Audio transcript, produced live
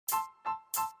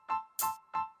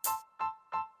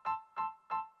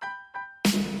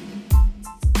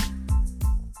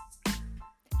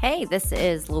Hey, this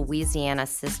is Louisiana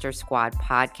Sister Squad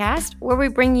podcast, where we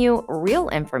bring you real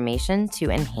information to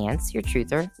enhance your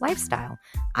truther lifestyle.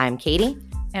 I'm Katie.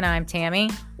 And I'm Tammy.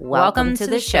 Welcome to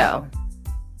the show.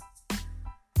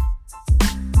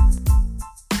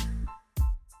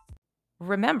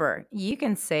 Remember, you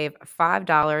can save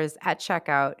 $5 at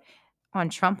checkout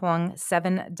on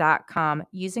Trumplung7.com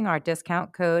using our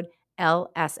discount code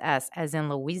LSS, as in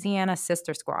Louisiana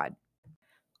Sister Squad.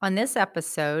 On this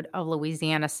episode of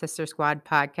Louisiana Sister Squad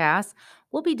podcast,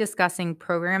 we'll be discussing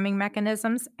programming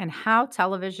mechanisms and how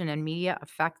television and media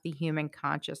affect the human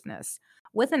consciousness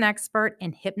with an expert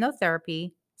in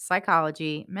hypnotherapy,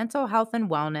 psychology, mental health and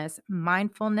wellness,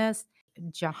 mindfulness,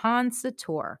 Jahan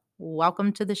Sator.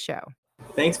 Welcome to the show.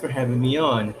 Thanks for having me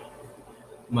on.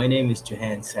 My name is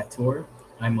Jahan Sator.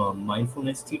 I'm a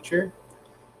mindfulness teacher,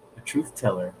 a truth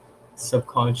teller,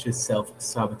 subconscious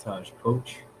self-sabotage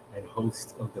coach, and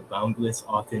host of the Boundless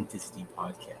Authenticity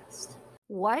podcast.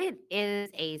 What is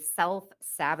a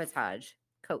self-sabotage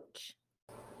coach?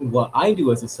 What I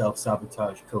do as a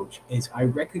self-sabotage coach is I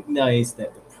recognize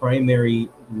that the primary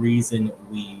reason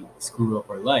we screw up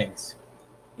our lives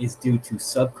is due to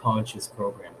subconscious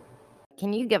programming.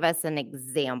 Can you give us an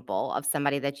example of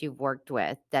somebody that you've worked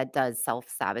with that does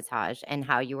self-sabotage and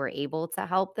how you were able to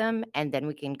help them? And then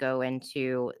we can go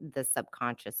into the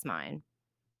subconscious mind.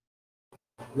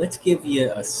 Let's give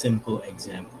you a simple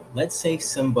example. Let's say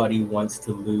somebody wants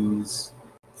to lose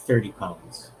 30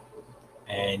 pounds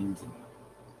and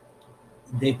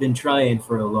they've been trying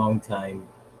for a long time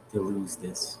to lose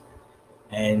this.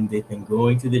 And they've been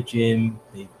going to the gym,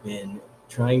 they've been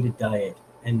trying to diet.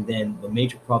 And then the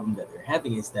major problem that they're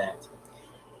having is that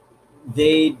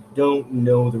they don't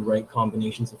know the right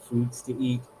combinations of foods to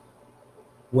eat.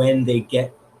 When they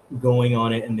get going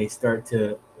on it and they start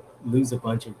to lose a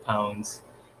bunch of pounds,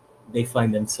 they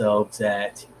find themselves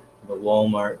at the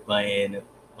Walmart buying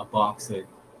a box of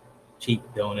cheap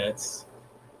donuts.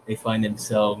 They find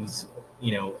themselves,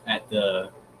 at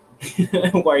the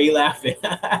why are you laughing?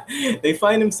 They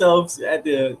find themselves at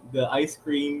the ice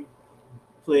cream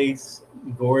place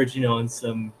gorging on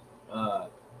some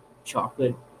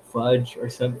chocolate fudge or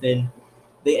something.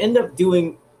 They end up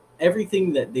doing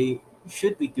everything that they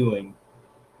should be doing,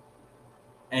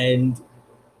 and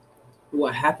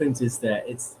what happens is that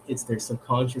it's their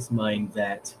subconscious mind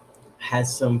that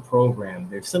has some program.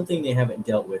 There's something they haven't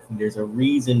dealt with, and there's a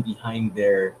reason behind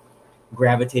their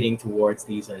gravitating towards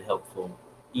these unhelpful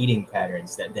eating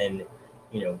patterns that then,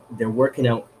 they're working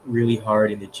out really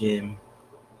hard in the gym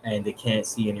and they can't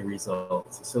see any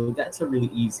results. So that's a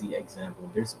really easy example.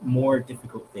 There's more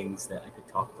difficult things that I could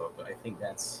talk about, but I think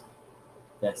that's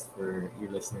best for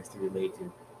your listeners to relate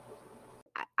to.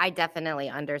 I definitely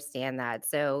understand that.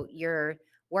 So you're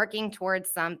working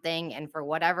towards something, and for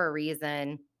whatever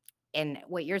reason, and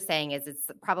what you're saying is it's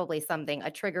probably something, a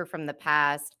trigger from the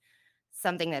past,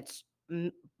 something that's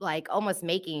like almost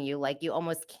making you like you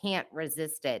almost can't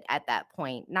resist it at that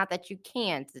point. Not that you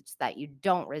can't, it's that you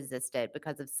don't resist it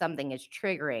because of something is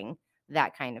triggering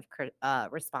that kind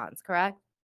of response, correct?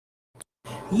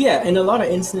 Yeah, in a lot of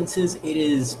instances, it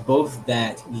is both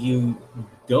that you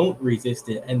don't resist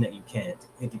it and that you can't.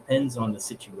 It depends on the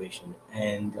situation.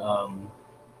 And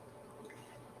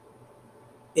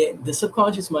the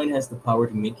subconscious mind has the power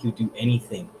to make you do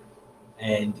anything.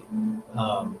 And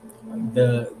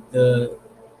the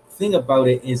thing about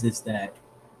it is that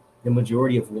the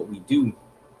majority of what we do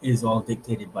is all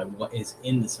dictated by what is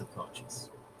in the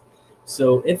subconscious.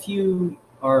 So if you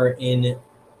are in,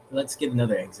 let's give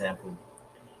another example.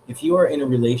 If you are in a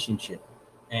relationship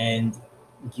and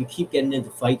you keep getting into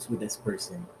fights with this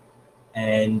person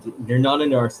and they're not a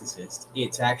narcissist,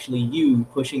 it's actually you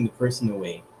pushing the person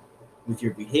away with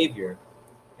your behavior,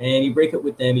 and you break up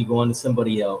with them, you go on to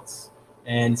somebody else,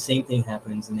 and the same thing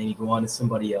happens, and then you go on to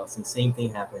somebody else and the same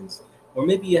thing happens. Or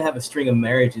maybe you have a string of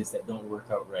marriages that don't work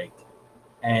out right,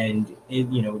 and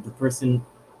the person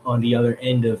on the other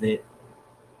end of it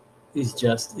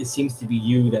it seems to be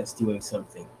you that's doing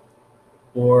something.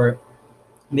 Or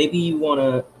maybe you want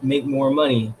to make more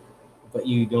money, but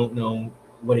you don't know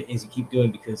what it is you keep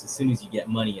doing, because as soon as you get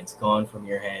money, it's gone from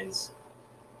your hands.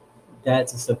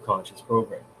 That's a subconscious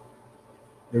program.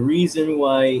 The reason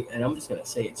why, and I'm just going to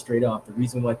say it straight off, the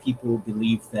reason why people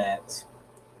believe that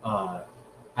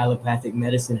allopathic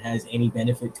medicine has any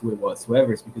benefit to it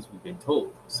whatsoever is because we've been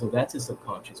told. So that's a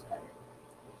subconscious pattern.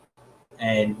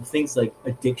 And things like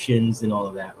addictions and all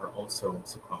of that are also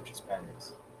subconscious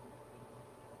patterns.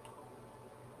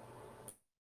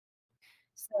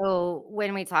 So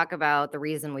when we talk about the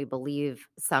reason we believe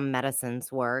some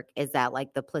medicines work, is that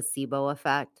like the placebo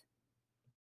effect?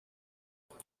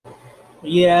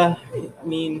 Yeah, I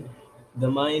mean, the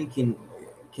mind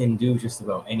can do just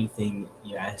about anything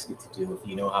you ask it to do if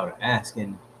you know how to ask,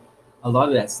 and a lot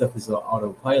of that stuff is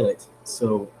autopilot.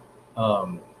 So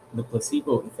um, the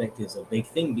placebo effect is a big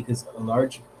thing because a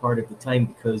large part of the time,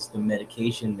 because the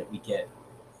medication that we get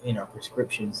in our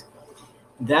prescriptions,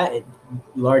 that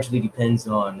largely depends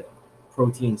on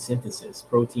protein synthesis,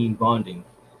 protein bonding.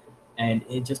 And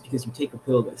it, just because you take a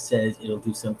pill that says it'll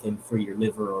do something for your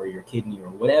liver or your kidney or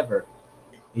whatever,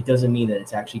 it doesn't mean that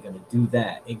it's actually going to do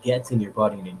that. It gets in your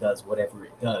body and it does whatever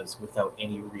it does without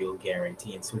any real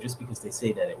guarantee. And so just because they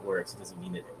say that it works, it doesn't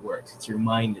mean that it works. It's your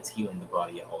mind that's healing the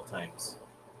body at all times.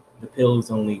 The pills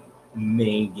only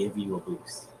may give you a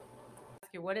boost.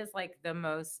 Ask you, what is like the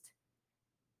most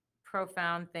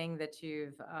profound thing that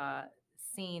you've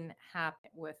seen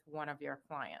happen with one of your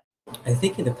clients? I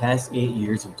think in the past 8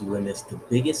 years of doing this, the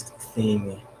biggest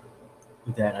thing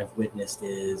that I've witnessed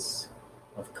is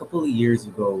a couple of years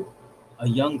ago, a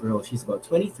young girl, she's about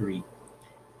 23.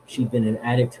 She'd been an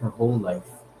addict her whole life.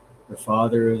 Her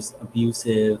father's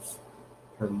abusive,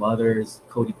 her mother's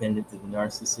codependent and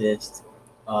narcissist.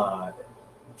 Uh,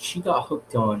 she got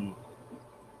hooked on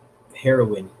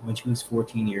heroin when she was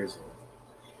 14 years old.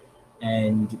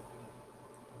 And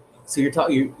so you're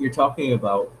talking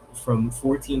about from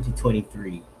 14 to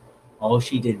 23, all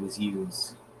she did was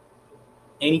use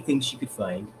anything she could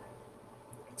find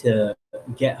to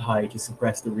get high to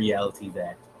suppress the reality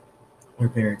that her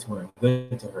parents weren't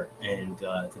good to her and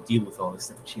to deal with all this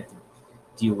stuff that she had to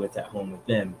deal with at home with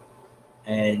them.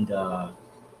 And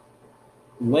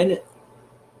when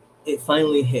it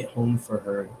finally hit home for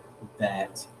her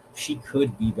that she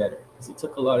could be better, because it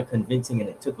took a lot of convincing and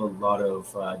it took a lot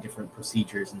of different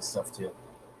procedures and stuff to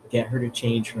get her to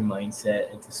change her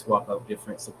mindset and to swap out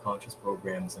different subconscious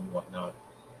programs and whatnot.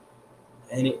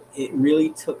 And it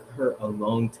really took her a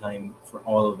long time for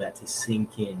all of that to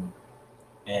sink in.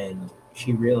 And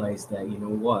she realized that, you know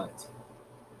what,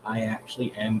 I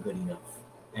actually am good enough.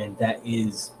 And that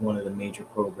is one of the major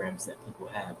programs that people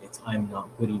have. It's I'm not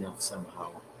good enough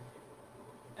somehow.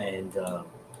 And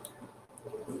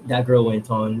that girl went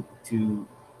on to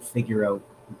figure out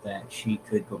that she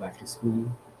could go back to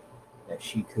school, that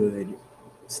she could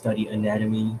study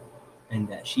anatomy, and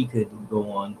that she could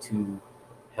go on to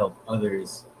help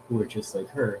others who are just like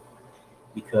her,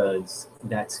 because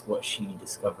that's what she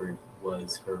discovered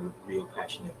was her real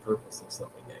passion and purpose and stuff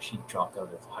like that. She dropped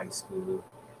out of high school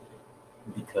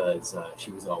because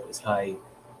she was always high.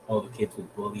 All the kids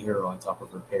would bully her on top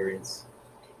of her parents.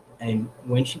 And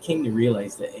when she came to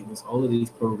realize that it was all of these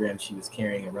programs she was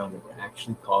carrying around that were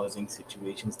actually causing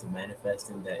situations to manifest,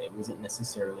 and that it wasn't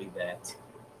necessarily that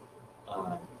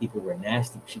people were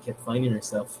nasty, she kept finding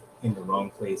herself in the wrong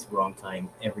place, wrong time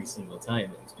every single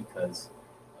time. It was because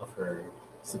of her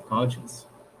subconscious.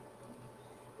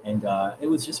 And it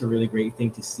was just a really great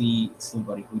thing to see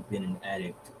somebody who'd been an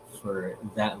addict for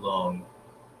that long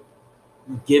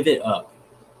give it up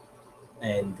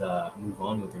and move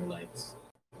on with their lives.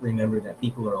 Remember that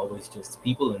people are always just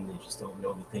people and they just don't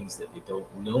know the things that they don't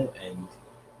know. And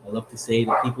I love to say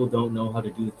that people don't know how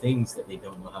to do things that they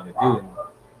don't know how to do. And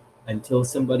until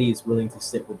somebody is willing to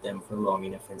sit with them for long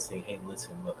enough and say, hey,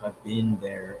 listen, look, I've been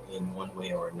there in one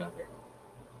way or another.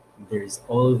 There's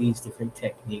all of these different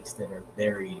techniques that are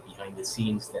buried behind the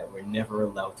scenes that we're never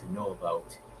allowed to know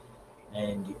about.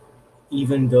 And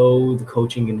even though the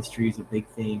coaching industry is a big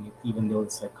thing, even though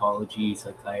the psychology,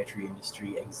 psychiatry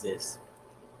industry exists,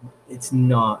 it's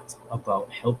not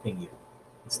about helping you.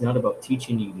 It's not about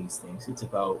teaching you these things. It's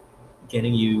about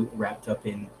getting you wrapped up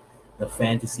in the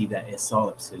fantasy that is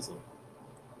solipsism,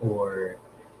 or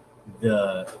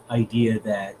the idea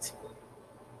that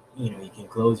you can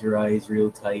close your eyes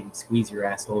real tight and squeeze your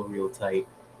asshole real tight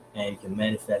and you can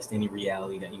manifest any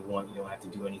reality that you want. You don't have to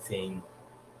do anything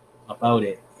about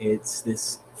it. It's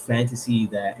this fantasy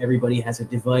that everybody has a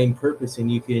divine purpose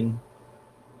and you can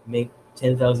make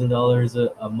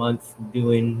 $10,000 a month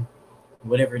doing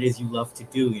whatever it is you love to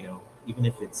do, even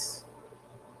if it's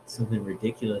something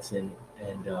ridiculous. And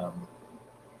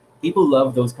people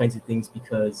love those kinds of things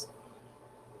because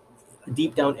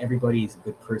deep down everybody is a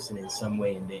good person in some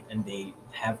way, and they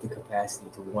have the capacity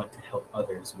to want to help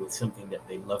others with something that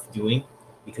they love doing,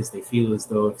 because they feel as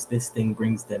though if this thing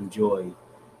brings them joy,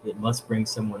 it must bring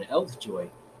someone else joy.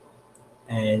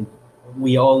 And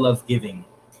we all love giving.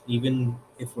 Even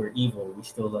if we're evil, we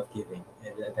still love giving,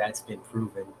 and that's been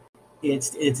proven.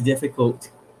 It's difficult,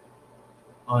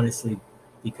 honestly,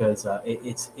 because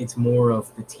it's more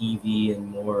of the TV and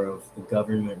more of the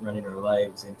government running our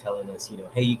lives and telling us,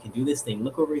 hey, you can do this thing.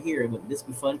 Look over here. Wouldn't this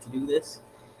be fun to do this?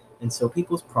 And so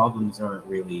people's problems aren't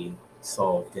really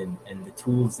solved, and the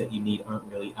tools that you need aren't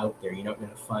really out there. You're not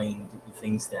going to find the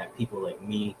things that people like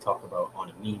me talk about on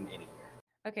a meme anywhere.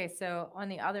 Okay, so on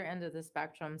the other end of the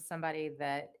spectrum, somebody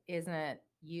that isn't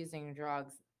using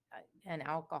drugs and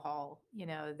alcohol,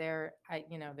 they're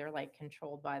like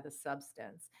controlled by the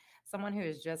substance. Someone who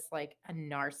is just like a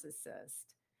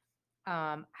narcissist.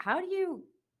 How do you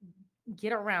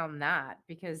get around that?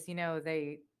 Because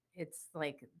it's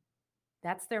like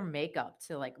that's their makeup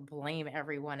to like blame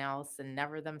everyone else and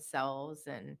never themselves,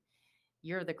 and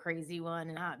you're the crazy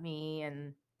one, not me,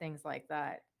 and things like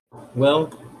that. Well,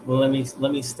 let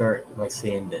me start by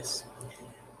saying this.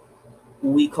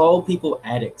 We call people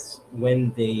addicts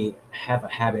when they have a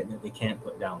habit that they can't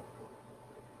put down.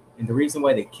 And the reason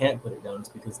why they can't put it down is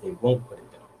because they won't put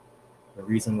it down. The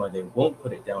reason why they won't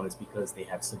put it down is because they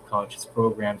have subconscious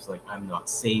programs like I'm not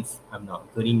safe, I'm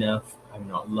not good enough, I'm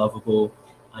not lovable,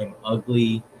 I'm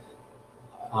ugly,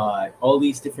 all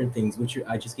these different things,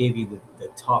 I just gave you the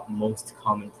top most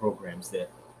common programs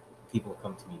that people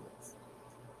come to me with.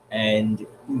 And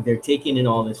they're taking in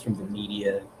all this from the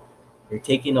media. They're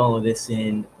taking all of this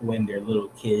in when they're little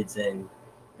kids, and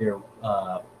they're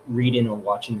reading or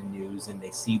watching the news, and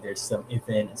they see there's some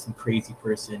event and some crazy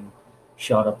person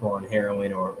shot up on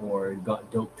heroin, or got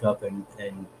doped up and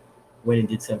went and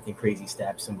did something crazy,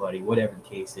 stabbed somebody, whatever the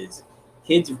case is.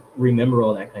 Kids remember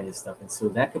all that kind of stuff, and so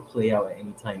that could play out at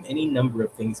any time. Any number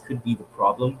of things could be the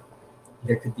problem.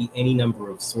 There could be any number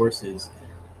of sources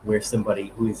where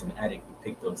somebody who is an addict would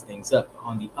pick those things up.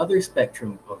 On the other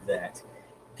spectrum of that,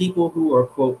 people who are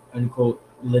quote unquote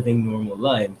living normal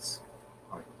lives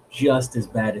are just as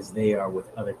bad as they are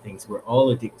with other things. We're all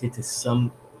addicted to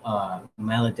some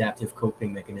maladaptive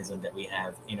coping mechanism that we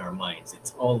have in our minds.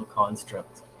 It's all a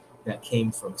construct that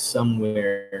came from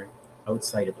somewhere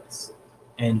outside of us.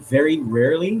 And very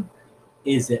rarely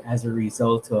is it as a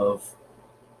result of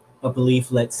a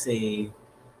belief, let's say,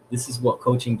 this is what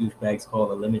coaching douchebags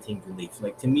call a limiting belief.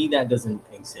 Like, to me, that doesn't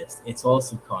exist. It's all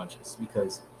subconscious,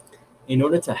 because in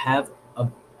order to have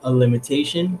a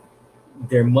limitation,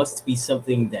 there must be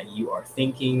something that you are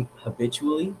thinking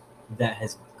habitually that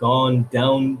has gone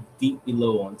down deep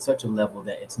below on such a level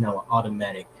that it's now an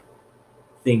automatic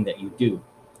thing that you do.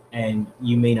 And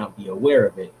you may not be aware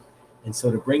of it. And so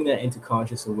to bring that into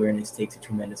conscious awareness takes a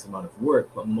tremendous amount of work,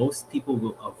 but most people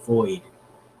will avoid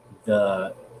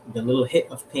the the little hit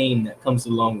of pain that comes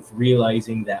along with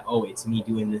realizing that, oh, it's me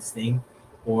doing this thing,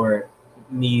 or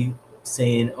me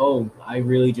saying, oh, I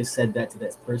really just said that to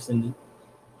that person.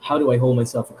 How do I hold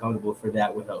myself accountable for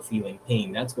that without feeling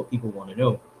pain? That's what people want to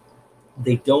know.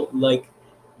 They don't like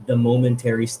the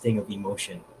momentary sting of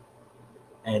emotion.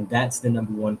 And that's the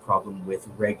number one problem with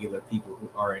regular people who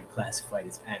aren't classified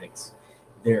as addicts.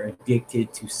 They're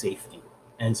addicted to safety.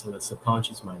 And so the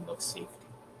subconscious mind loves safety.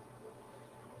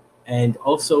 And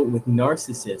also with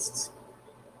narcissists,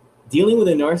 dealing with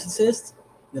a narcissist,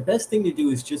 the best thing to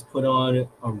do is just put on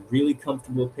a really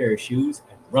comfortable pair of shoes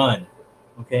and run.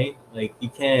 Okay? Like, you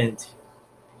can't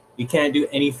do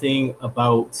anything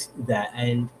about that.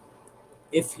 And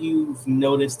if you've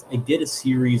noticed, I did a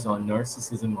series on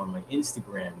narcissism on my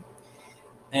Instagram.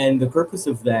 And the purpose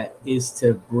of that is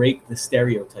to break the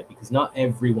stereotype, because not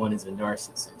everyone is a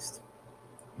narcissist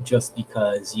just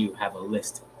because you have a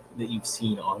list that you've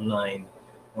seen online,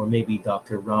 or maybe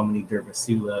Dr. Ramani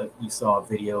Durvasula, you saw a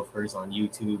video of hers on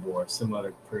YouTube, or some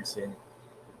other person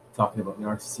talking about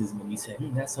narcissism, and you said,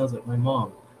 that sounds like my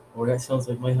mom, or that sounds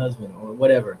like my husband, or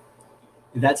whatever.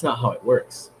 That's not how it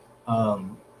works.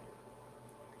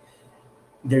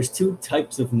 There's two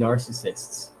types of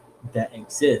narcissists that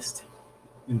exist.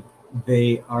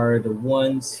 They are the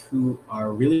ones who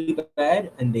are really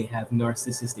bad, and they have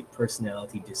narcissistic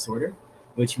personality disorder,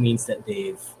 which means that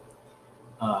they've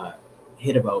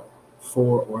hit about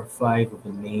 4 or 5 of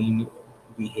the main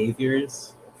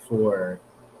behaviors for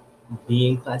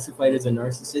being classified as a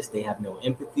narcissist. They have no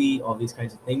empathy, all these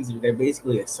kinds of things. They're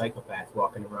basically a psychopath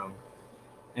walking around.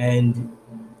 And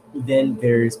then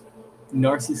there's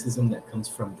narcissism that comes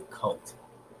from the cult.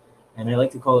 And I like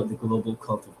to call it the global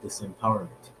cult of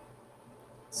disempowerment.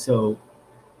 So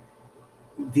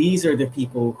these are the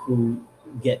people who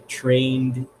get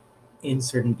trained in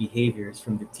certain behaviors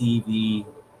from the TV,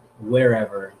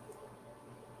 wherever,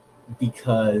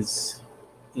 because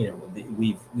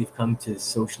we've come to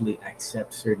socially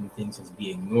accept certain things as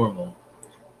being normal,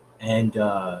 and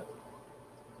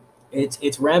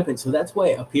it's rampant. So that's why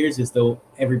it appears as though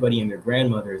everybody and their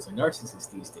grandmother is a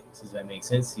narcissist these days. Does that make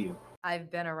sense to you?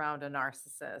 I've been around a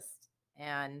narcissist,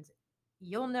 and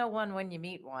you'll know one when you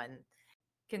meet one.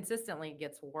 Consistently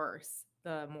gets worse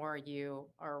the more you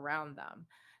are around them.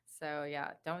 So,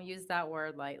 yeah, don't use that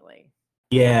word lightly.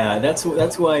 Yeah, that's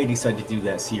why I decided to do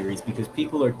that series, because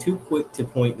people are too quick to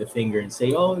point the finger and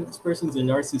say, "Oh, this person's a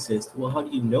narcissist." Well, how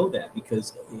do you know that?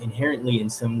 Because inherently, in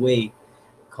some way,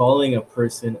 calling a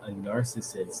person a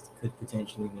narcissist could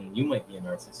potentially mean you might be a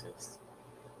narcissist,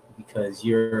 because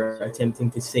you're attempting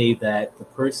to say that the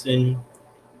person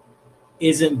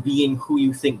isn't being who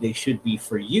you think they should be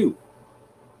for you.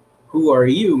 Who are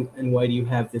you, and why do you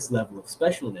have this level of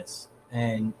specialness?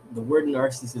 And the word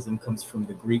narcissism comes from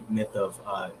the Greek myth of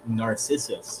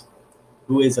Narcissus,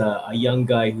 who is a young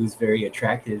guy who's very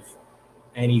attractive,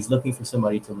 and he's looking for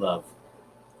somebody to love.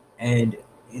 And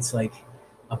it's like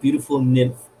a beautiful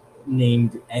nymph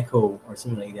named Echo or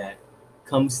something like that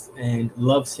comes and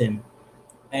loves him.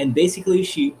 And basically,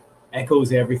 she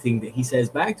echoes everything that he says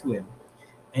back to him,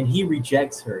 and he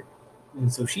rejects her. And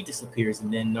so she disappears,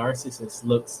 and then Narcissus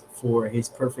looks for his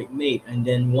perfect mate. And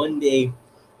then one day,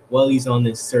 while he's on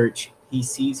this search, he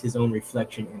sees his own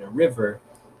reflection in a river,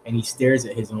 and he stares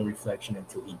at his own reflection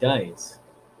until he dies.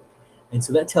 And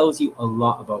so that tells you a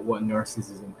lot about what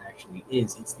narcissism actually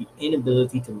is. It's the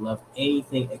inability to love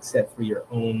anything except for your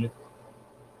own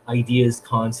ideas,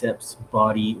 concepts,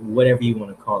 body, whatever you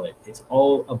want to call it. It's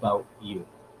all about you.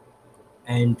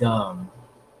 And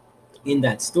in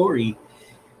that story,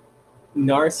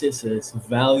 Narcissus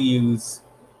values,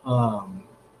 um,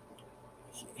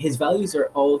 his values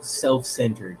are all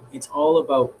self-centered. It's all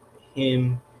about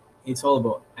him. It's all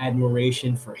about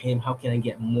admiration for him. How can I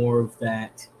get more of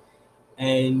that?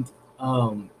 And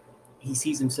um, he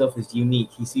sees himself as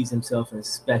unique. He sees himself as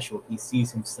special. He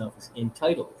sees himself as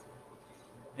entitled.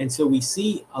 And so we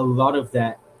see a lot of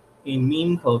that in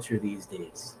meme culture these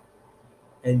days.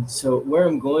 And so where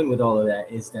I'm going with all of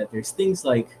that is that there's things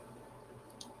like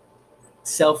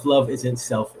self-love isn't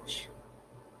selfish.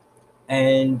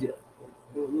 And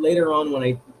later on, when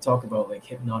I talk about like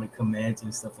hypnotic commands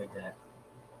and stuff like that,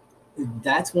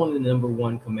 that's one of the number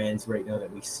one commands right now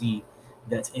that we see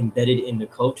that's embedded in the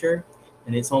culture.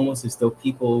 And it's almost as though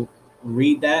people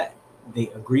read that, they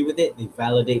agree with it, they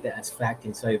validate that as fact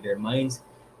inside of their minds,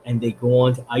 and they go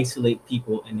on to isolate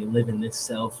people, and they live in this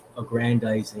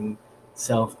self-aggrandizing,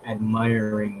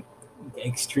 self-admiring,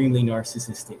 extremely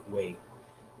narcissistic way.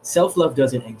 Self-love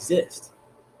doesn't exist,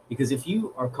 because if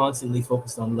you are constantly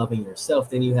focused on loving yourself,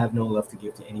 then you have no love to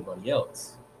give to anybody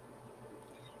else.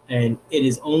 And it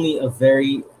is only a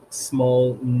very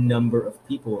small number of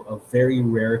people, a very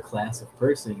rare class of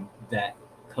person that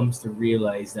comes to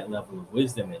realize that level of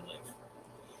wisdom in life.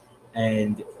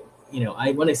 And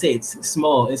I when I say it's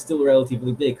small, it's still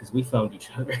relatively big because we found each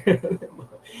other.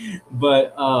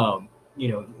 But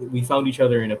we found each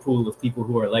other in a pool of people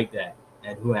who are like that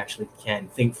and who actually can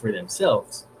think for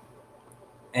themselves.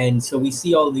 And so we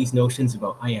see all these notions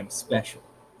about I am special.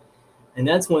 And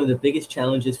that's one of the biggest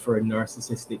challenges for a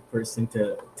narcissistic person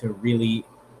to really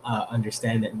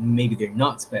understand that maybe they're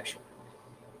not special.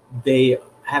 They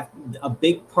have a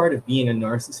big part of being a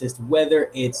narcissist, whether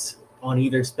it's on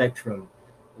either spectrum,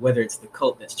 whether it's the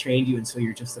cult that's trained you, and so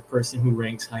you're just a person who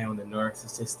ranks high on the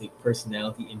narcissistic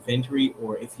personality inventory,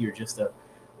 or if you're just a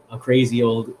crazy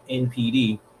old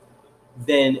NPD,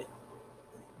 then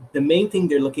the main thing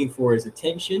they're looking for is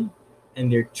attention,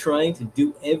 and they're trying to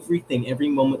do everything every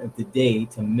moment of the day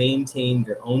to maintain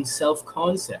their own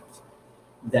self-concept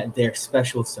that they're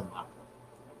special somehow.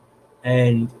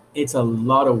 And it's a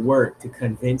lot of work to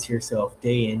convince yourself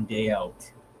day in, day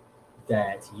out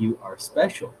that you are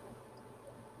special.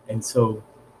 And so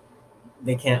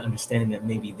they can't understand that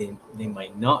maybe they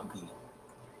might not be.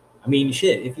 I mean,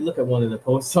 shit, if you look at one of the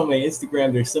posts on my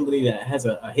Instagram, there's somebody that has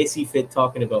a hissy fit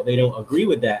talking about they don't agree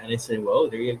with that. And I say, well,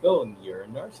 there you go. And you're a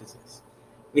narcissist.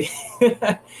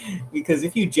 Because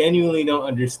if you genuinely don't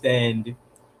understand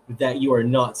that you are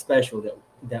not special,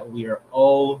 that we are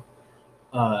all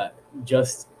uh,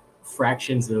 just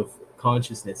fractions of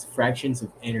consciousness, fractions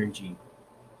of energy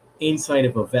inside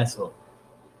of a vessel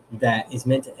that is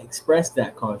meant to express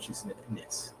that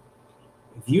consciousness.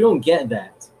 If you don't get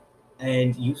that,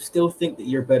 and you still think that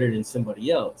you're better than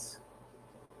somebody else,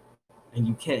 and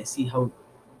you can't see how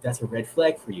that's a red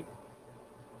flag for you,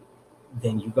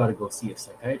 then you got to go see a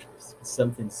psychiatrist.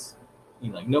 Something's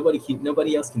like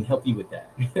nobody else can help you with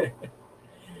that.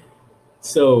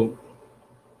 So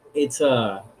it's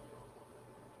a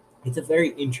very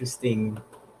interesting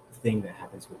thing that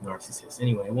happens with narcissists.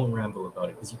 Anyway, I won't ramble about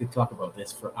it because you could talk about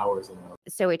this for hours and hours.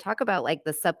 So we talk about like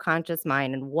the subconscious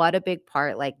mind and what a big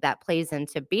part like that plays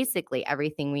into basically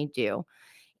everything we do,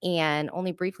 and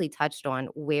only briefly touched on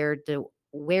where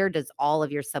does all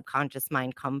of your subconscious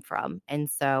mind come from. And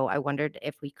so I wondered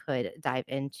if we could dive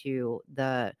into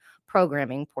the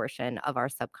programming portion of our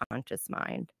subconscious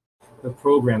mind. The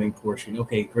programming portion.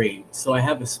 Okay, great. So I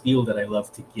have a spiel that I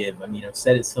love to give. I mean, I've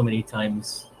said it so many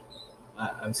times.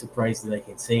 I'm surprised that I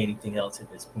can say anything else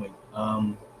at this point.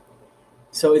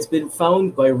 So it's been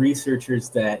found by researchers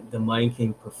that the mind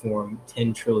can perform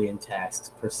 10 trillion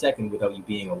tasks per second without you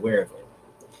being aware of it.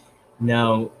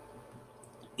 Now,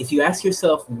 if you ask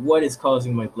yourself what is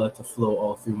causing my blood to flow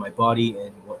all through my body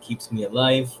and what keeps me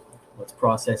alive, what's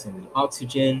processing the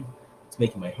oxygen, what's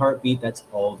making my heart beat, that's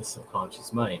all the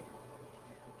subconscious mind.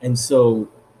 And so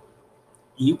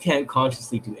you can't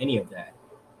consciously do any of that.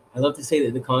 I love to say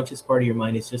that the conscious part of your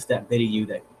mind is just that bit of you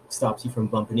that stops you from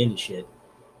bumping into shit.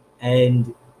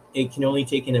 And it can only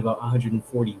take in about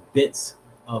 140 bits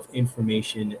of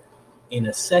information in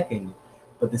a second.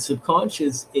 But the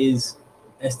subconscious is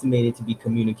estimated to be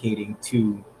communicating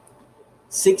to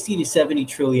 60 to 70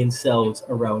 trillion cells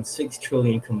around 6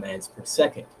 trillion commands per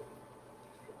second.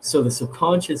 So the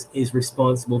subconscious is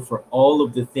responsible for all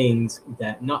of the things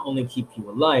that not only keep you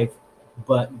alive,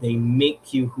 but they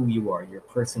make you who you are, your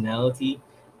personality,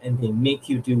 and they make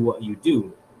you do what you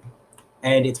do.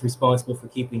 And it's responsible for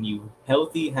keeping you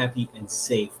healthy, happy, and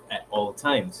safe at all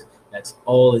times. That's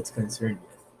all it's concerned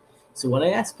with. So when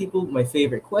I ask people my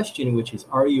favorite question, which is,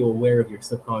 are you aware of your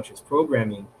subconscious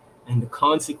programming and the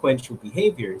consequential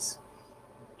behaviors?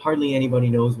 Hardly anybody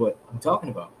knows what I'm talking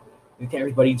about.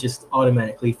 Everybody just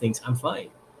automatically thinks I'm fine.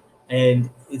 And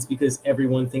it's because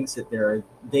everyone thinks that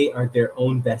they are their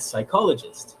own best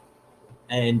psychologist.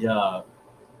 And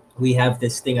we have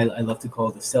this thing I love to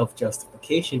call the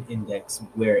self-justification index,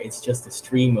 where it's just a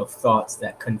stream of thoughts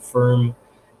that confirm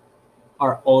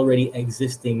our already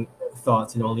existing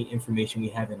thoughts and all the information we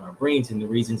have in our brains and the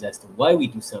reasons as to why we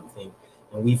do something.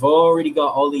 And we've already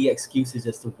got all the excuses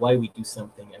as to why we do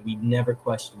something, and we never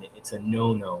question it. It's a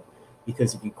no-no.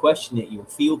 Because if you question it, you'll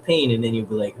feel pain, and then you'll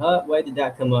be like, huh, why did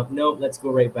that come up? No, let's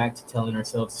go right back to telling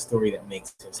ourselves a story that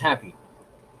makes us happy.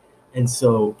 And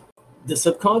so the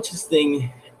subconscious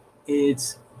thing,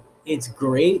 it's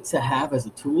great to have as a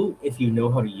tool if you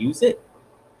know how to use it,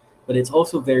 but it's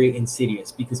also very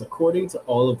insidious because according to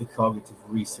all of the cognitive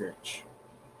research,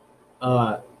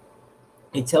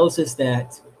 it tells us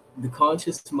that the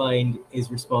conscious mind is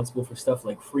responsible for stuff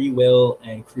like free will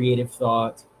and creative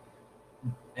thought,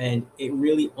 and it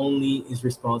really only is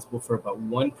responsible for about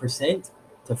 1%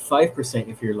 to 5%,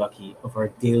 if you're lucky, of our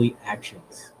daily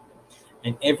actions.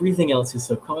 And everything else is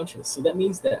subconscious. So that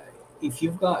means that if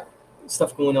you've got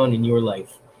stuff going on in your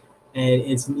life and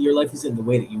your life isn't the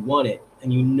way that you want it,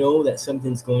 and you know that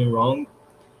something's going wrong,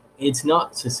 it's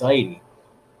not society.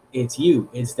 It's you.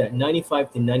 It's that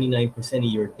 95 to 99% of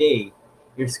your day,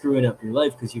 you're screwing up your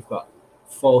life because you've got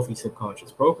faulty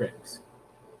subconscious programs.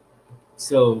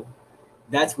 So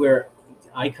that's where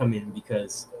I come in,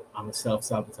 because I'm a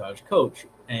self-sabotage coach,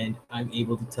 and I'm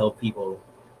able to tell people,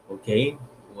 okay,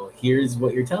 well, here's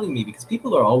what you're telling me, because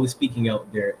people are always speaking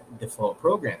out their default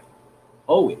program.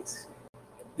 Always.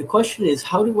 The question is,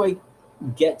 how do I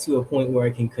get to a point where I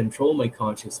can control my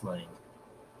conscious mind?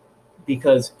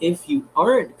 Because if you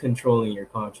aren't controlling your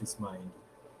conscious mind,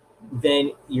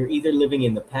 then you're either living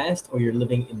in the past or you're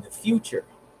living in the future.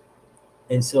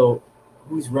 And so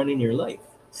who's running your life?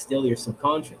 Still your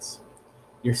subconscious.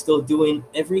 You're still doing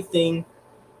everything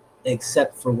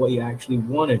except for what you actually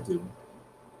want to do.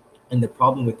 And the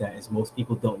problem with that is most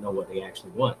people don't know what they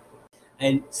actually want.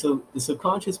 And so the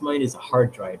subconscious mind is a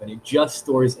hard drive, and it just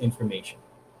stores information.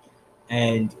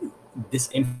 And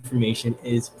this information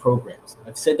is programs.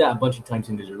 I've said that a bunch of times,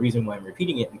 and there's a reason why I'm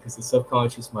repeating it, because the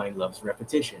subconscious mind loves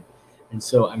repetition. And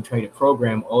so I'm trying to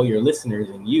program all your listeners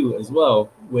and you as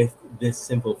well with this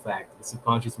simple fact. The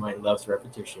subconscious mind loves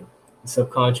repetition. The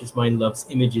subconscious mind loves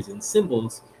images and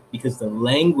symbols because the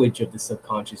language of the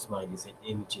subconscious mind is in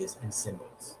images and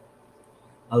symbols.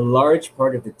 A large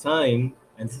part of the time,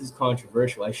 and this is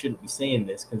controversial, I shouldn't be saying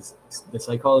this because the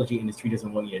psychology industry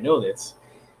doesn't want you to know this.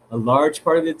 A large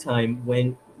part of the time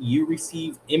when you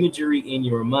receive imagery in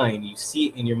your mind, you see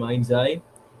it in your mind's eye,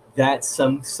 that's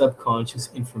some subconscious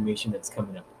information that's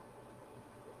coming up.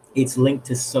 It's linked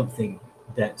to something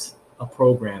that's a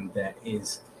program that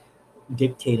is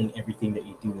dictating everything that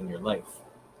you do in your life.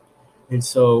 And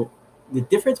so the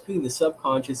difference between the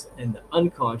subconscious and the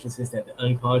unconscious is that the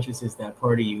unconscious is that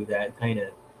part of you that kind of,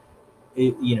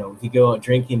 if you go out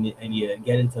drinking and you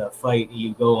get into a fight,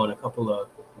 you go on a couple of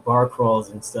bar crawls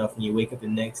and stuff, and you wake up the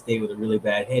next day with a really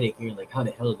bad headache, and you're like, how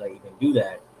the hell did I even do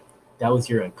that? That was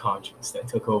your unconscious that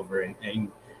took over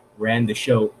and ran the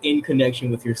show in connection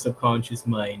with your subconscious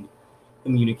mind,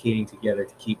 communicating together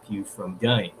to keep you from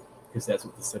dying, because that's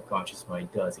what the subconscious mind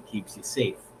does. It keeps you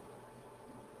safe.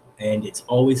 And it's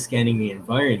always scanning the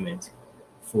environment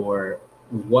for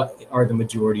what are the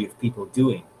majority of people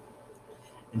doing?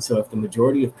 And so if the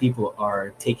majority of people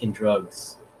are taking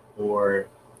drugs or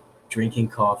drinking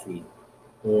coffee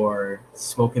or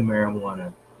smoking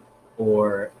marijuana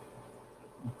or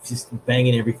just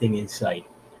banging everything in sight,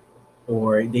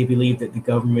 or they believe that the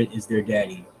government is their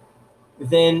daddy,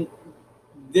 then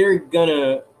they're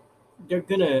gonna they're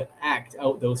gonna act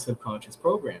out those subconscious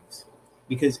programs.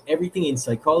 Because everything in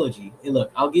psychology,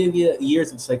 look, I'll give you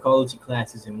years of psychology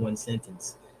classes in one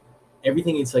sentence.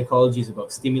 Everything in psychology is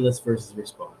about stimulus versus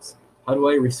response. How do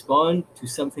I respond to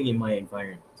something in my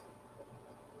environment?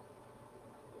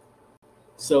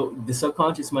 So the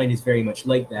subconscious mind is very much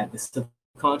like that. The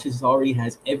subconscious already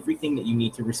has everything that you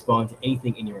need to respond to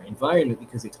anything in your environment,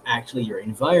 because it's actually your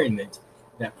environment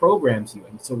that programs you.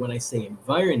 And so when I say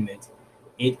environment,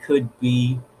 it could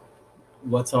be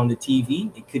what's on the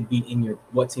TV, it could be in your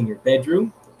what's in your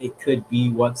bedroom, it could be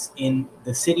what's in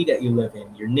the city that you live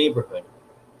in, your neighborhood.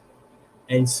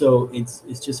 And so it's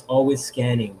just always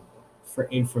scanning for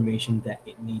information that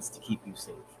it needs to keep you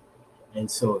safe. And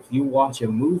so if you watch a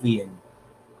movie and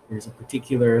there's a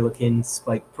particular looking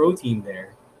spike protein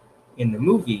there in the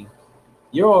movie,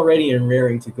 you're already in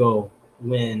raring to go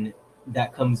when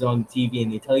that comes on TV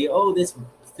and they tell you, oh, this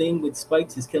thing with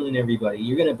spikes is killing everybody.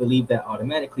 You're going to believe that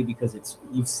automatically because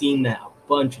you've seen that a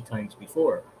bunch of times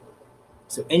before.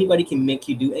 So anybody can make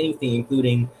you do anything,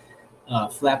 including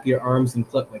flap your arms and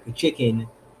cluck like a chicken,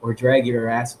 or drag your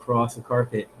ass across the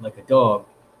carpet like a dog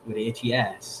with an itchy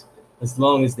ass, as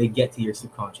long as they get to your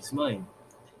subconscious mind.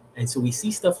 And so we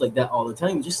see stuff like that all the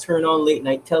time. Just turn on late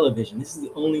night television. This is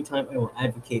the only time I will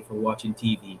advocate for watching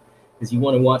TV, because you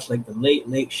want to watch like the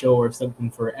late show or something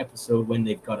for an episode when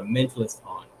they've got a mentalist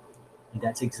on. And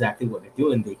that's exactly what they're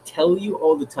doing. They tell you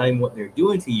all the time what they're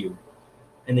doing to you,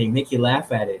 and they make you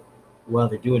laugh at it while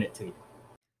they're doing it to you.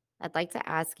 I'd like to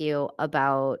ask you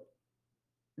about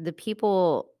the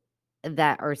people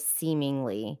that are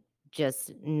seemingly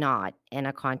just not in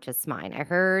a conscious mind. I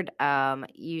heard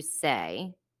you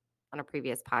say on a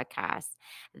previous podcast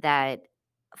that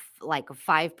like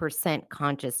 5%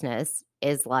 consciousness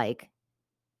is like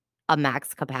a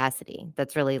max capacity.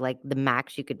 That's really like the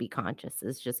max you could be conscious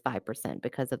is just 5%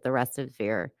 because of the rest of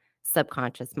your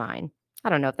subconscious mind. I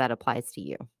don't know if that applies to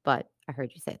you, but I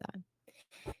heard you say that.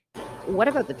 What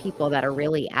about the people that are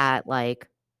really at like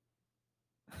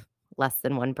less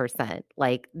than 1%,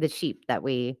 like the sheep that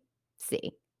we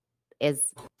see?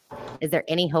 Is there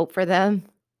any hope for them?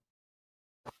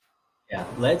 Yeah,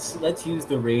 let's use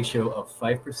the ratio of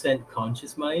 5%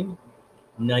 conscious mind,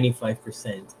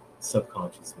 95%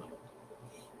 subconscious mind.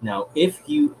 Now, if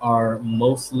you are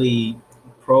mostly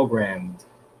programmed,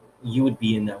 you would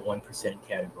be in that 1%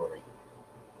 category.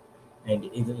 And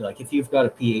like if you've got a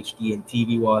PhD in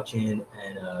TV watching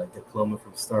and a diploma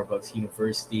from Starbucks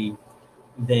University,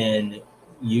 then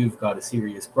you've got a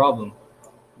serious problem,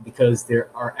 because there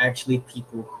are actually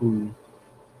people who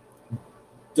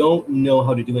don't know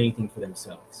how to do anything for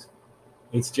themselves.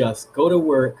 It's just go to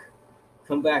work,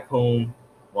 come back home,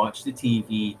 watch the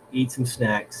TV, eat some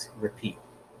snacks, repeat.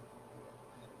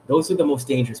 Those are the most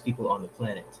dangerous people on the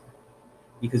planet,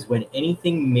 because when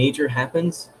anything major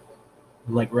happens,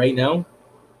 like right now,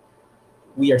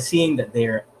 we are seeing that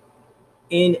they're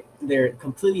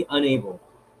completely unable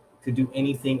to do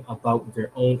anything about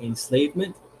their own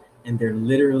enslavement, and they're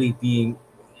literally being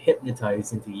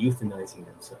hypnotized into euthanizing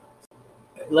themselves.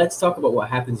 Let's talk about what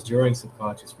happens during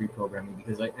subconscious reprogramming,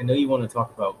 because I know you want to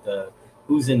talk about the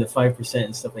who's in the 5%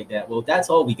 and stuff like that. Well, that's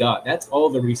all we got. That's all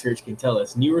the research can tell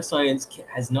us. Neuroscience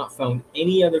has not found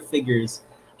any other figures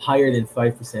higher than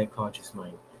 5% conscious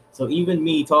mind. So even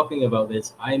me talking about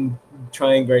this, I'm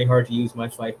trying very hard to use my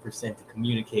 5% to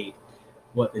communicate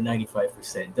what the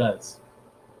 95% does.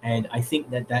 And I think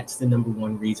that that's the number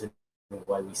one reason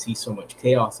why we see so much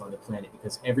chaos on the planet,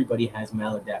 because everybody has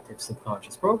maladaptive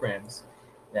subconscious programs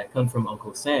that come from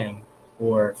Uncle Sam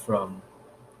or from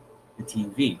the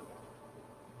TV.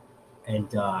 And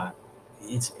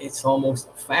it's almost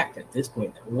a fact at this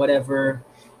point that whatever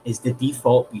is the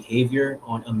default behavior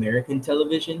on American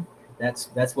television,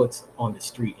 that's what's on the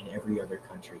street in every other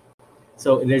country.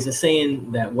 So there's a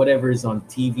saying that whatever is on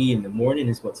TV in the morning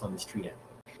is what's on the street at.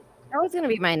 That was going to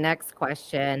be my next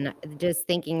question. Just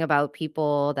thinking about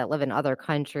people that live in other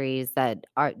countries that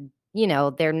are,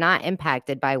 they're not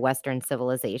impacted by Western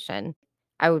civilization.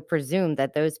 I would presume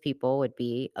that those people would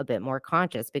be a bit more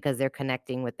conscious because they're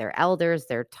connecting with their elders,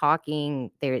 they're talking,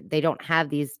 they don't have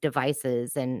these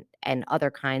devices and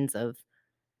other kinds of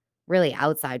really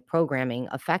outside programming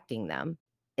affecting them.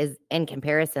 Is in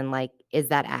comparison, like, is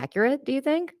that accurate, do you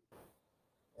think?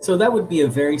 So that would be a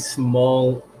very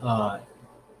small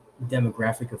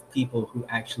demographic of people who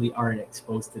actually aren't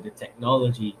exposed to the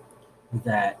technology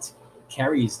that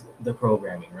carries the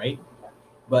programming, right?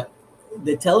 But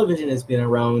the television has been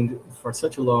around for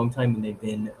such a long time, and they've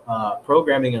been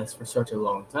programming us for such a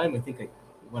long time. I think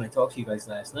when I talked to you guys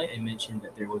last night, I mentioned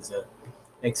that there was a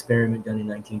experiment done in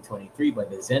 1923 by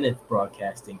the Zenith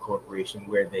Broadcasting Corporation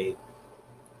where they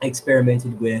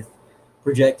experimented with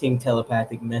projecting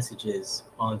telepathic messages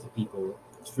onto people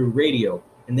through radio.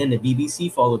 And then the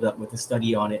BBC followed up with a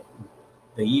study on it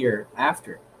the year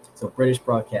after. So British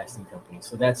Broadcasting Company.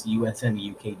 So that's the US and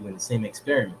the UK doing the same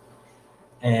experiment.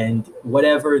 And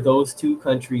whatever those two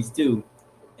countries do,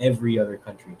 every other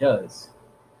country does.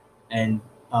 And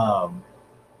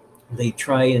they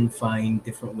try and find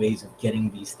different ways of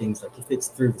getting these things. Like if it's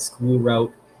through the school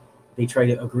route, they try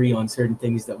to agree on certain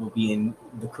things that will be in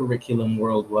the curriculum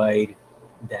worldwide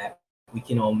that we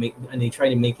can all make, and they try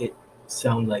to make it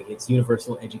sound like it's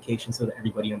universal education so that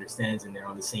everybody understands and they're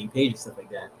on the same page and stuff like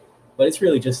that. But it's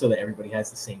really just so that everybody has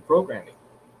the same programming.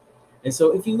 And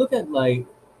so if you look at like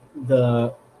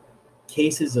the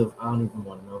cases of, I don't even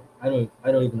want to know,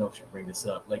 I don't even know if I should bring this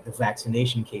up, like the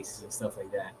vaccination cases and stuff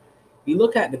like that. If you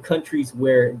look at the countries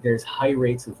where there's high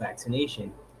rates of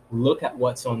vaccination, look at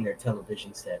what's on their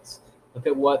television sets. Look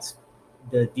at what's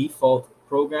the default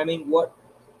programming, what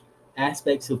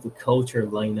aspects of the culture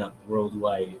line up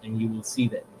worldwide, and you will see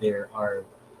that there are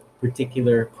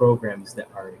particular programs that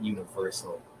are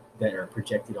universal, that are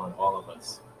projected on all of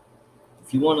us.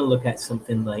 If you want to look at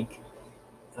something like,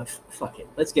 fuck it,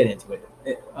 let's get into it.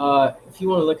 If you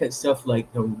want to look at stuff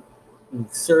like the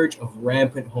surge of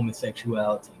rampant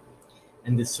homosexuality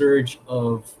and the surge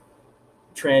of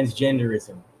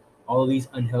transgenderism, all of these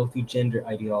unhealthy gender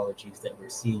ideologies that we're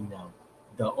seeing now,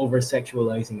 the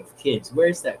over-sexualizing of kids, where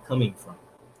is that coming from?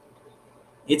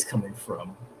 It's coming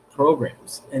from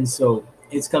programs. And so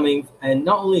it's coming, and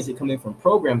not only is it coming from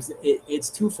programs, it's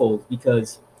twofold,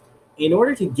 because in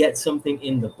order to get something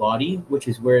in the body, which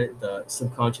is where the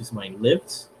subconscious mind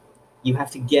lives, you have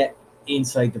to get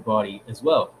inside the body as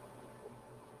well.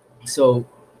 So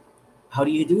how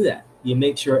do you do that? You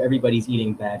make sure everybody's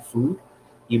eating bad food.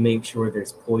 You make sure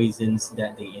there's poisons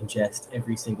that they ingest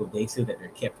every single day so that they're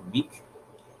kept weak.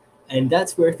 And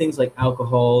that's where things like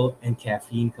alcohol and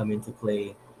caffeine come into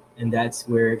play. And that's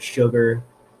where sugar,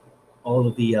 all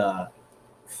of the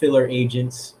filler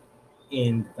agents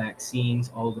in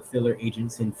vaccines, all the filler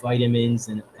agents in vitamins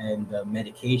and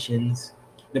medications,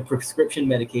 the prescription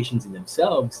medications in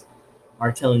themselves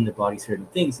are telling the body certain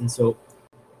things. And so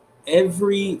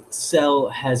every cell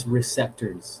has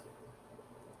receptors.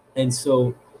 And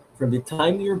so from the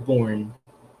time you're born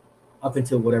up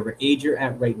until whatever age you're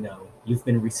at right now, you've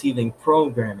been receiving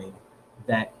programming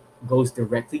that goes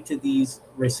directly to these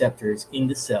receptors in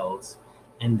the cells,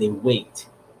 and they wait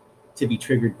to be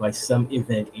triggered by some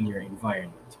event in your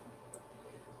environment.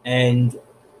 And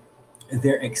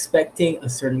they're expecting a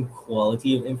certain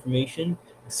quality of information,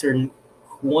 a certain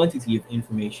quantity of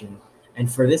information,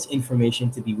 and for this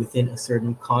information to be within a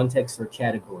certain context or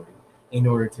category in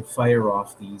order to fire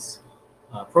off these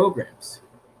programs.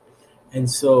 And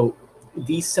so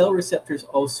these cell receptors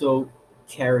also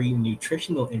carry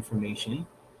nutritional information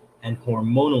and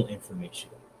hormonal information.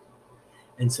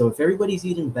 And so if everybody's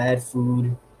eating bad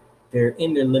food, they're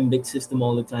in their limbic system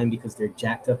all the time because they're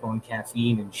jacked up on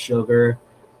caffeine and sugar,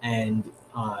 and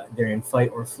they're in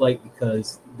fight or flight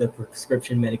because the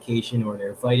prescription medication or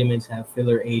their vitamins have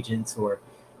filler agents, or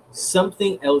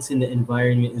something else in the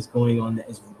environment is going on that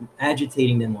is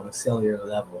agitating them on a cellular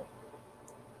level.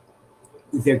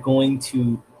 They're going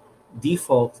to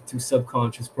default to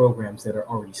subconscious programs that are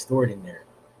already stored in there.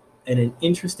 And an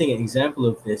interesting example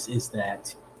of this is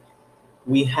that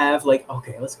we have, like,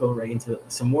 okay, let's go right into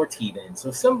some more tea then.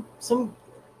 So some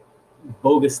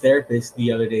bogus therapist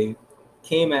the other day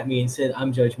came at me and said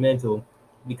I'm judgmental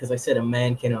because I said a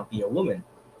man cannot be a woman.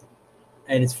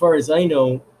 And as far as I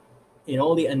know, in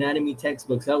all the anatomy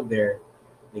textbooks out there,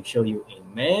 they show you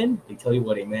a man, they tell you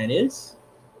what a man is,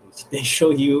 they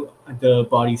show you the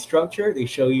body structure, they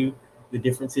show you the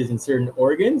differences in certain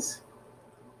organs,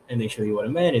 and they show you what a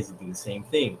man is. They do the same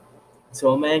thing.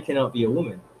 So a man cannot be a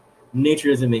woman. Nature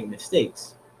doesn't make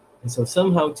mistakes. And so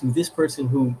somehow, to this person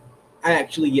who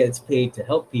actually gets paid to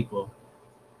help people,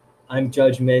 I'm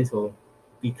judgmental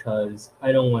because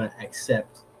I don't want to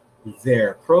accept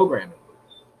their programming.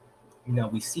 Now,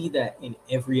 we see that in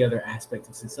every other aspect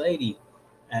of society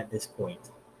at this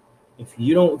point. If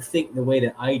you don't think the way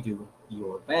that I do,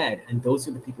 you're bad. And those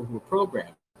are the people who are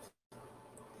programmed.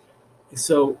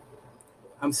 So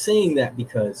I'm saying that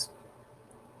because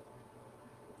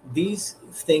these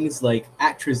things like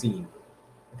atrazine,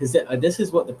 because this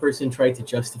is what the person tried to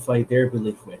justify their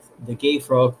belief with, the gay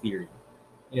frog theory.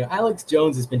 Alex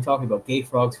Jones has been talking about gay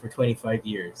frogs for 25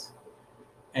 years,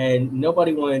 and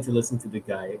nobody wanted to listen to the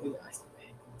guy.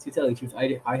 To tell you the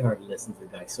truth, I hardly listen to the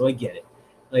guy, so I get it.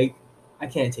 Like, I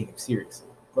can't take him seriously.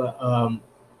 But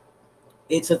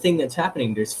it's a thing that's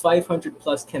happening. There's 500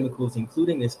 plus chemicals,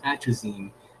 including this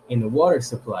atrazine, in the water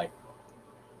supply.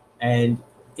 And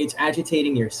it's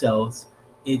agitating your cells.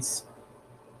 It's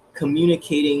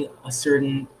communicating a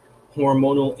certain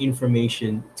hormonal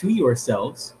information to your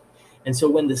cells. And so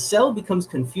when the cell becomes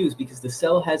confused, because the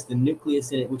cell has the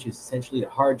nucleus in it, which is essentially a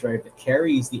hard drive that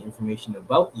carries the information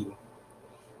about you,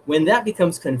 when that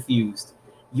becomes confused,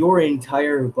 your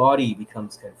entire body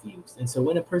becomes confused. And so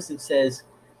when a person says,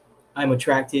 I'm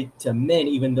attracted to men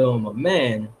even though I'm a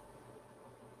man,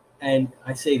 and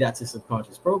I say that's a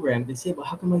subconscious program, they say, well,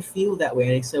 how come I feel that way?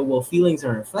 And I say, well, feelings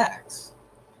aren't facts.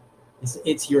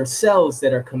 It's your cells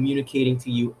that are communicating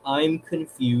to you, I'm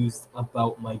confused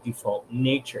about my default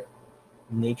nature.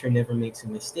 Nature never makes a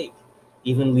mistake.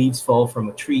 Even leaves fall from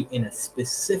a tree in a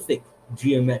specific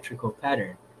geometrical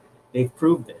pattern. They've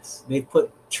proved this. They've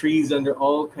put trees under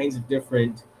all kinds of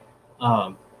different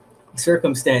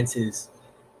circumstances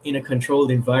in a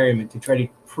controlled environment to try to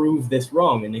prove this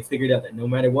wrong. And they figured out that no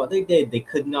matter what they did, they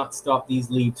could not stop these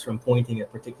leaves from pointing a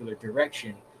particular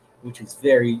direction, which is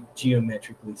very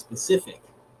geometrically specific.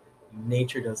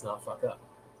 Nature does not fuck up.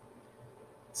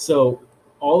 So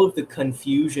all of the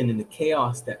confusion and the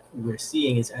chaos that we're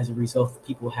seeing is as a result of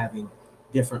people having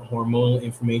different hormonal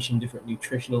information, different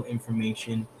nutritional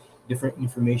information, different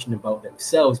information about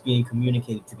themselves being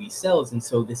communicated to these cells. And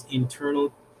so this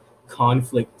internal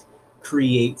conflict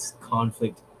creates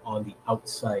conflict on the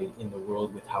outside in the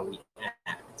world with how we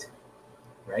act,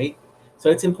 right? So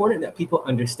it's important that people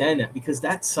understand that, because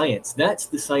that's science. That's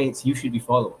the science you should be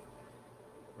following,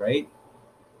 right?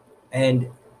 And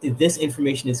this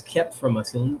information is kept from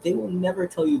us, and they will never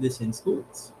tell you this in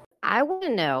schools. I want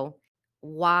to know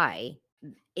why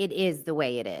it is the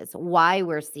way it is, why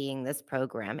we're seeing this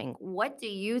programming. What do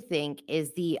you think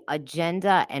is the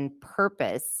agenda and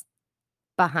purpose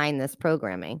behind this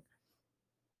programming?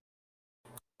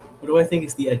 What do I think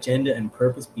is the agenda and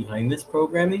purpose behind this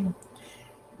programming?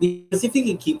 Because if you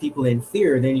can keep people in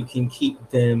fear, then you can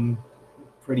keep them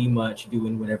pretty much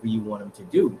doing whatever you want them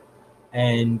to do.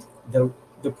 And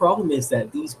the problem is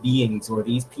that these beings or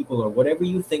these people or whatever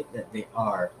you think that they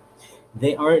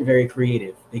aren't very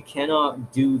creative. They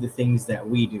cannot do the things that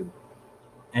we do.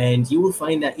 And you will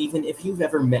find that even if you've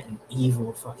ever met an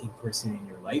evil fucking person in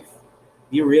your life,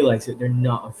 you realize that they're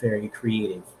not very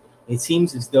creative. It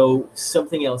seems as though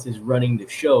something else is running the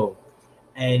show,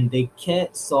 and they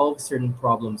can't solve certain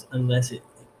problems unless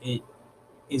it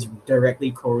is directly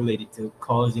correlated to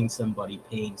causing somebody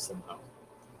pain somehow.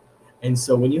 And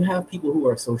so when you have people who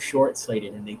are so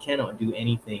short-sighted and they cannot do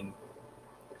anything,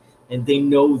 and they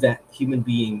know that human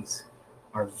beings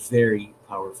are very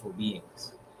powerful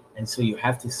beings, and so you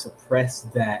have to suppress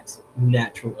that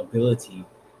natural ability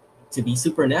to be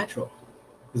supernatural,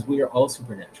 because we are all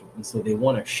supernatural. And so they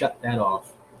want to shut that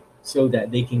off so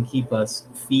that they can keep us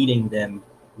feeding them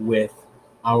with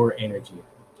our energy.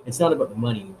 It's not about the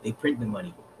money. They print the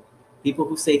money. People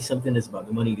who say something is about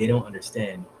the money, they don't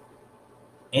understand.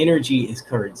 Energy is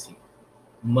currency.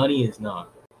 Money is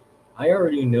not. I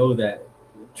already know that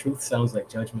truth sounds like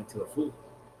judgment to a fool.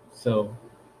 So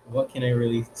what can I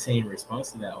really say in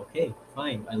response to that? Okay,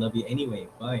 fine. I love you anyway.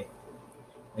 Bye.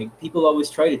 Like, people always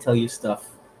try to tell you stuff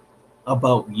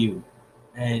about you.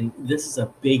 And this is a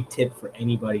big tip for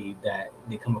anybody that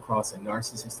they come across a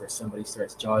narcissist or somebody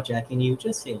starts jaw-jacking you.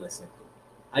 Just say, listen,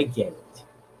 I get it.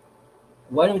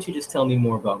 Why don't you just tell me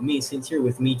more about me, since you're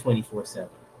with me 24/7?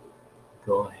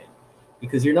 Go ahead.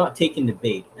 Because you're not taking the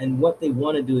bait. And what they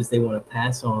want to do is they want to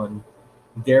pass on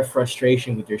their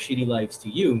frustration with their shitty lives to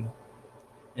you.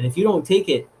 And if you don't take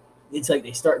it, it's like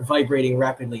they start vibrating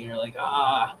rapidly and you're like,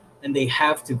 and they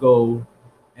have to go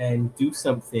and do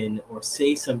something or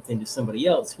say something to somebody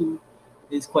else who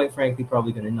is quite frankly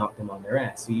probably going to knock them on their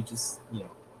ass. So you just,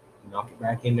 knock it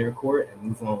back in their court and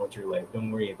move on with your life. Don't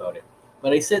worry about it.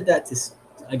 But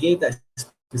I gave that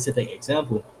specific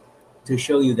example to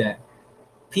show you that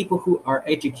people who are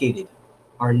educated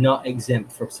are not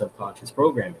exempt from subconscious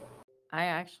programming. I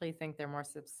actually think they're more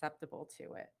susceptible to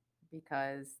it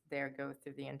because they go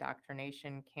through the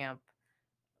indoctrination camp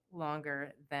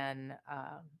longer than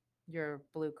your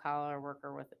blue collar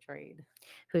worker with a trade.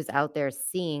 Who's out there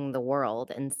seeing the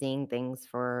world and seeing things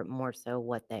for more so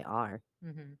what they are.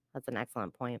 Mm-hmm. That's an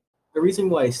excellent point. The reason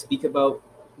why I speak about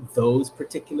those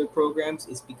particular programs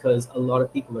is because a lot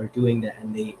of people are doing that,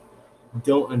 and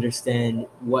don't understand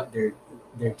what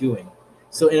they're doing.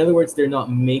 So in other words, they're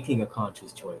not making a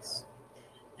conscious choice.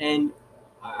 And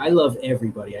I love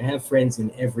everybody. I have friends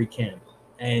in every camp,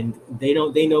 and they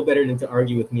know better than to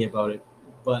argue with me about it,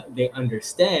 but they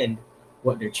understand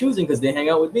what they're choosing because they hang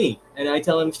out with me, and I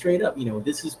tell them straight up,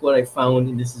 this is what I found,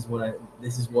 and this is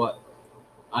what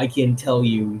I can tell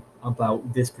you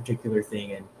about this particular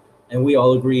thing, and we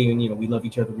all agree, and we love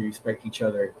each other, we respect each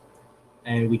other,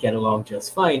 and we get along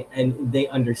just fine. And they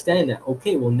understand that,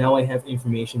 okay, well, now I have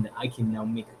information that I can now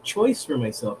make a choice for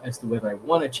myself as to whether I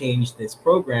want to change this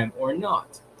program or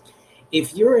not.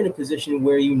 If you're in a position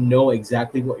where you know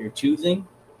exactly what you're choosing,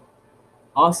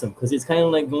 awesome, because it's kind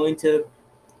of like going to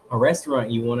a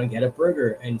restaurant. You want to get a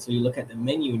burger, and so you look at the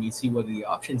menu and you see what are the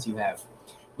options you have.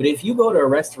 But if you go to a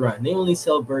restaurant and they only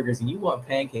sell burgers and you want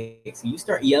pancakes, and you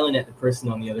start yelling at the person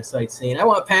on the other side saying, I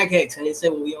want pancakes, and they say,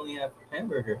 well, we only have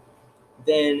hamburger,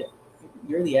 then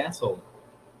you're the asshole.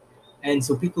 And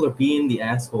so people are being the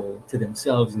asshole to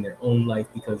themselves in their own life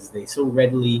because they so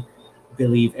readily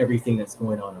believe everything that's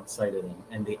going on outside of them,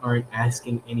 and they aren't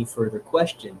asking any further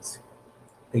questions.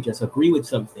 They just agree with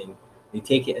something, they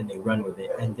take it and they run with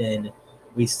it. And then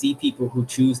we see people who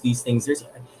choose these things.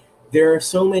 There are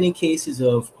so many cases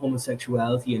of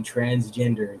homosexuality and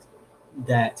transgender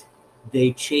that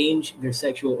they change their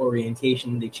sexual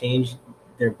orientation, they change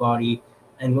their body,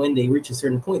 and when they reach a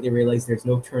certain point, they realize there's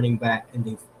no turning back, and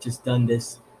they've just done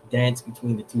this dance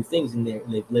between the two things, and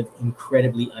they've lived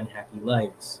incredibly unhappy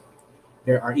lives.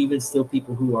 There are even still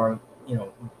people who are,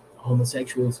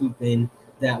 homosexuals who've been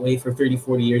that way for 30,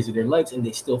 40 years of their lives, and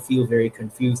they still feel very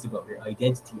confused about their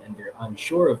identity and they're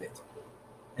unsure of it.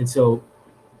 And so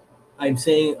I'm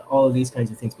saying all of these kinds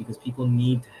of things because people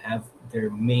need to have their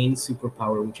main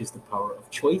superpower, which is the power of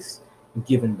choice,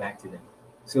 given back to them,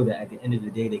 so that at the end of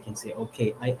the day, they can say,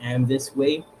 okay, I am this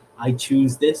way, I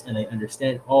choose this, and I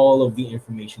understand all of the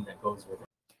information that goes with it.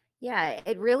 Yeah,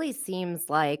 it really seems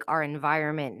like our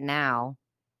environment now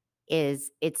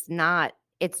it's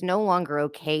no longer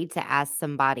okay to ask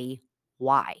somebody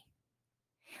why.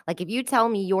 Like if you tell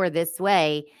me you're this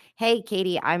way, hey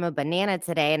Katie, I'm a banana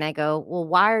today, and I go, well,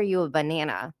 why are you a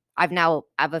banana?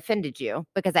 I've offended you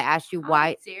because I asked you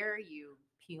why. How dare you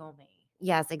peel me?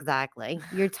 Yes, exactly.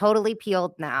 You're totally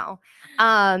peeled now.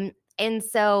 And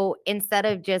so instead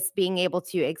of just being able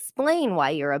to explain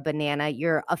why you're a banana,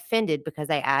 you're offended because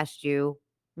I asked you,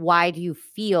 why do you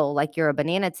feel like you're a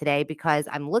banana today? Because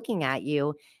I'm looking at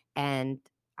you and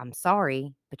I'm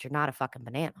sorry, but you're not a fucking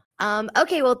banana.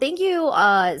 Okay, well, thank you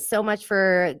so much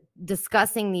for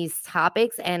discussing these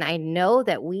topics. And I know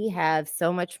that we have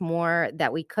so much more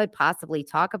that we could possibly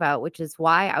talk about, which is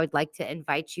why I would like to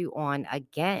invite you on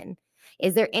again.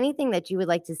 Is there anything that you would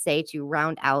like to say to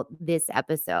round out this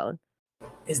episode?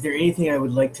 Is there anything I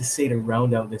would like to say to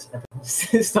round out this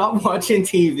episode? Stop watching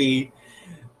TV.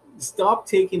 Stop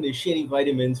taking the shitty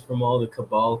vitamins from all the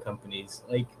cabal companies.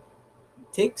 Like,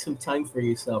 take some time for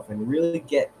yourself and really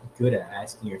get good at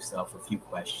asking yourself a few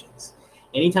questions.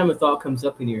 Anytime a thought comes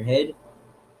up in your head,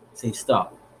 say,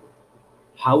 stop.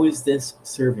 How is this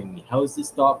serving me? How is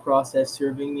this thought process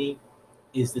serving me?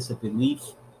 Is this a belief?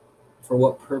 For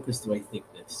what purpose do I think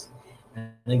this?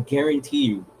 And I guarantee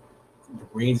you, the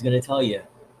brain's going to tell you,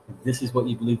 this is what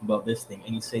you believe about this thing.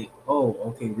 And you say, oh,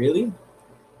 okay, really?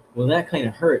 Well, that kind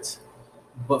of hurts.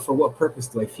 But for what purpose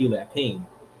do I feel that pain?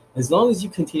 As long as you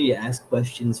continue to ask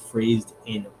questions phrased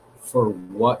in for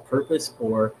what purpose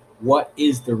or what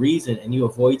is the reason, and you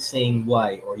avoid saying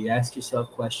why, or you ask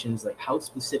yourself questions like, how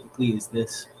specifically is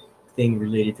this thing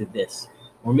related to this?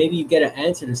 Or maybe you get an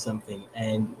answer to something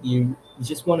and you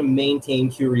just want to maintain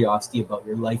curiosity about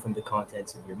your life and the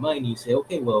contents of your mind. You say,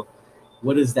 okay, well,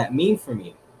 what does that mean for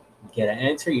me? You get an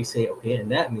answer, you say, okay,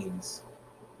 and that means.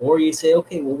 Or you say,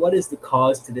 okay, well, what is the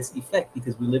cause to this effect?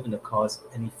 Because we live in a cause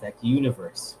and effect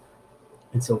universe.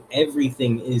 And so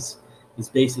everything is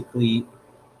basically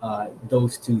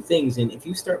those two things. And if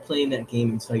you start playing that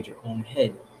game inside your own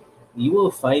head, you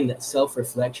will find that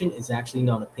self-reflection is actually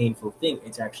not a painful thing.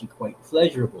 It's actually quite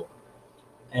pleasurable.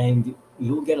 And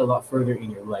you'll get a lot further in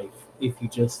your life if you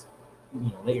just,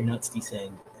 let your nuts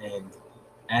descend and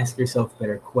ask yourself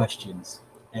better questions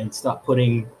and stop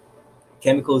putting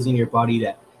chemicals in your body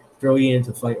that throw you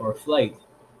into fight or flight,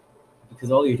 because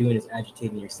all you're doing is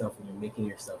agitating yourself and you're making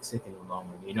yourself sick in the long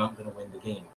run. You're not going to win the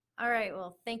game. All right.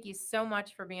 Well, thank you so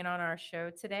much for being on our show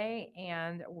today,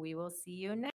 and we will see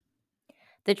you next.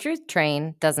 The Truth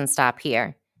Train doesn't stop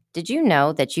here. Did you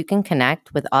know that you can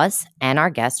connect with us and our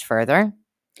guests further?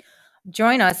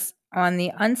 Join us on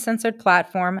the uncensored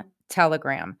platform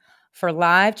Telegram for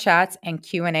live chats and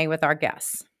Q&A with our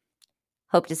guests.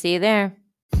 Hope to see you there.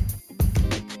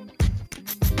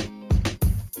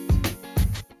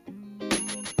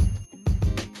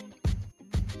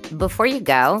 Before you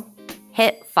go,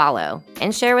 hit follow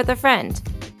and share with a friend.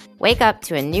 Wake up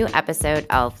to a new episode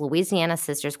of Louisiana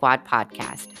Sister Squad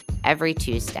podcast every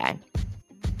Tuesday.